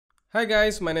Hi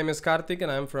guys, my name is Karthik and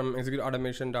I'm from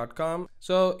executeautomation.com.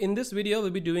 So in this video, we'll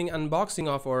be doing unboxing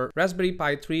of our Raspberry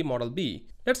Pi 3 Model B.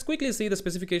 Let's quickly see the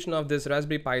specification of this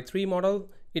Raspberry Pi 3 model.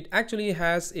 It actually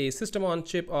has a system on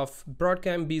chip of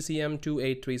Broadcom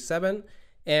BCM2837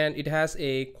 and it has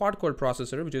a quad-core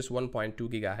processor which is 1.2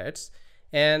 GHz.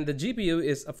 And the GPU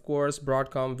is of course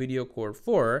Broadcom Video Core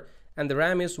 4 and the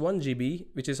RAM is 1 GB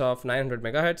which is of 900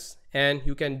 MHz, and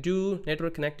you can do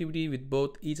network connectivity with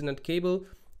both Ethernet cable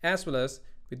as well as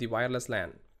with the wireless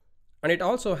LAN. And it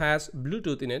also has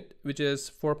Bluetooth in it, which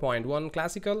is 4.1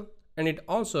 classical, and it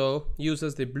also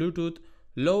uses the Bluetooth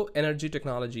low energy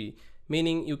technology,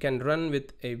 meaning you can run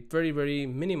with a very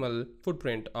minimal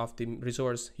footprint of the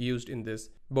resource used in this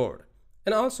board.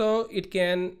 And also it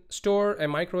can store a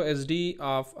micro SD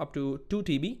of up to 2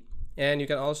 TB, and you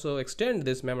can also extend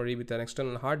this memory with an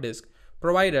external hard disk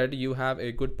provided you have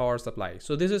a good power supply.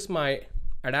 So this is my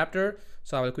adapter,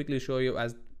 so I will quickly show you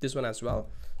as this one as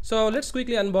well. So let's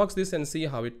quickly unbox this and see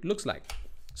how it looks like.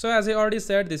 So as I already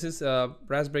said, this is a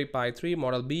Raspberry Pi 3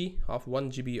 Model B of 1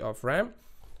 GB of RAM,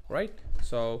 right?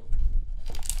 So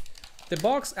the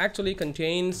box actually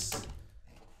contains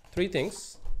three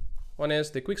things. One is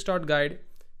the quick start guide,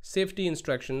 safety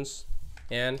instructions,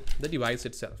 and the device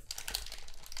itself.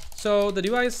 So the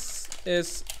device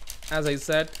is, as I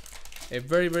said, a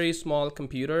very small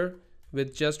computer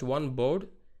with just one board,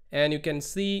 and you can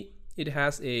see it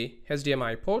has a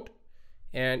HDMI port,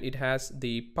 and it has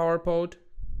the power port,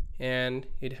 and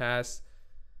it has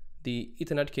the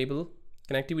Ethernet cable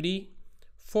connectivity,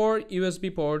 4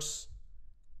 USB ports,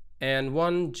 and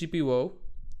 1 GPIO,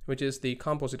 which is the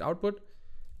composite output.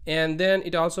 And then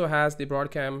it also has the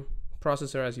Broadcom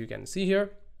processor, as you can see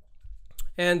here,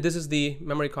 and this is the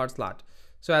memory card slot.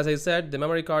 So as I said, the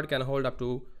memory card can hold up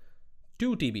to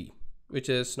 2 TB, which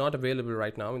is not available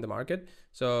right now in the market.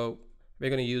 So we're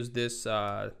going to use this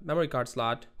memory card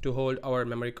slot to hold our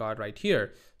memory card right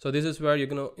here. So this is where you're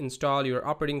going to install your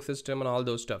operating system and all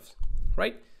those stuff,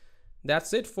 right?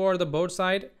 That's it for the board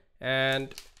side,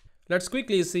 and let's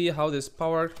quickly see how this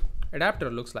power adapter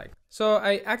looks like. So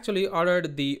I actually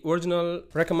ordered the original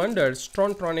recommended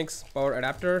Strontronics power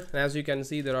adapter, and as you can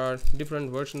see, there are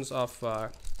different versions of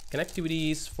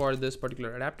connectivities for this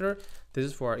particular adapter. This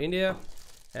is for India,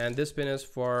 and this pin is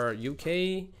for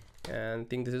UK, and I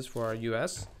think this is for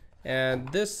US, and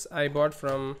this I bought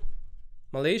from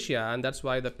Malaysia, and that's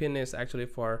why the pin is actually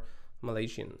for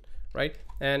Malaysian, right?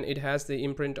 And it has the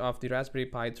imprint of the Raspberry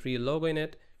Pi 3 logo in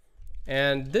it.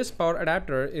 And this power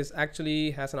adapter is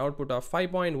actually has an output of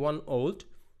 5.1 volt,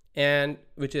 and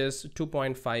which is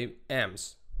 2.5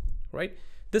 amps, right?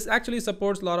 This actually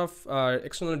supports a lot of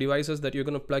external devices that you're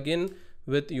going to plug in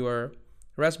with your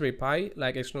Raspberry Pi,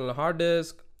 like external hard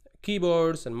disk,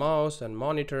 keyboards and mouse and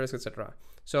monitors, etc.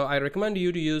 So I recommend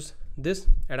you to use this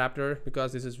adapter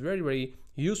because this is very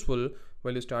useful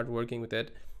when you start working with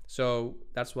it. So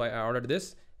that's why I ordered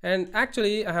this. And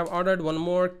actually I have ordered one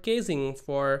more casing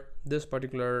for this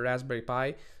particular Raspberry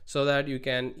Pi so that you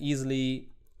can easily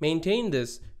maintain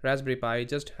this Raspberry Pi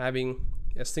just having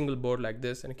a single board like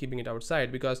this and keeping it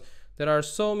outside, because there are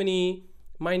so many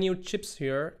minute chips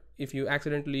here. If you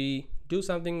accidentally do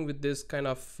something with this kind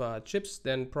of chips,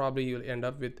 then probably you'll end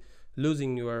up with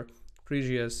losing your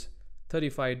precious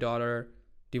 $35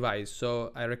 device.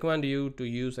 So I recommend you to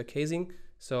use a casing.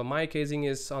 So my casing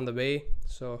is on the way,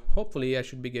 so hopefully I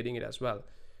should be getting it as well.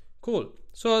 Cool.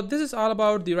 So this is all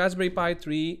about the Raspberry Pi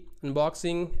 3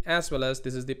 unboxing, as well as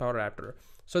this is the power adapter.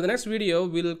 So the next video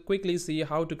we'll quickly see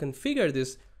how to configure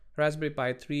this Raspberry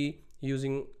Pi 3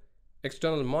 using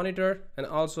external monitor, and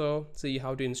also see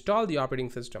how to install the operating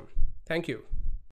system. Thank you.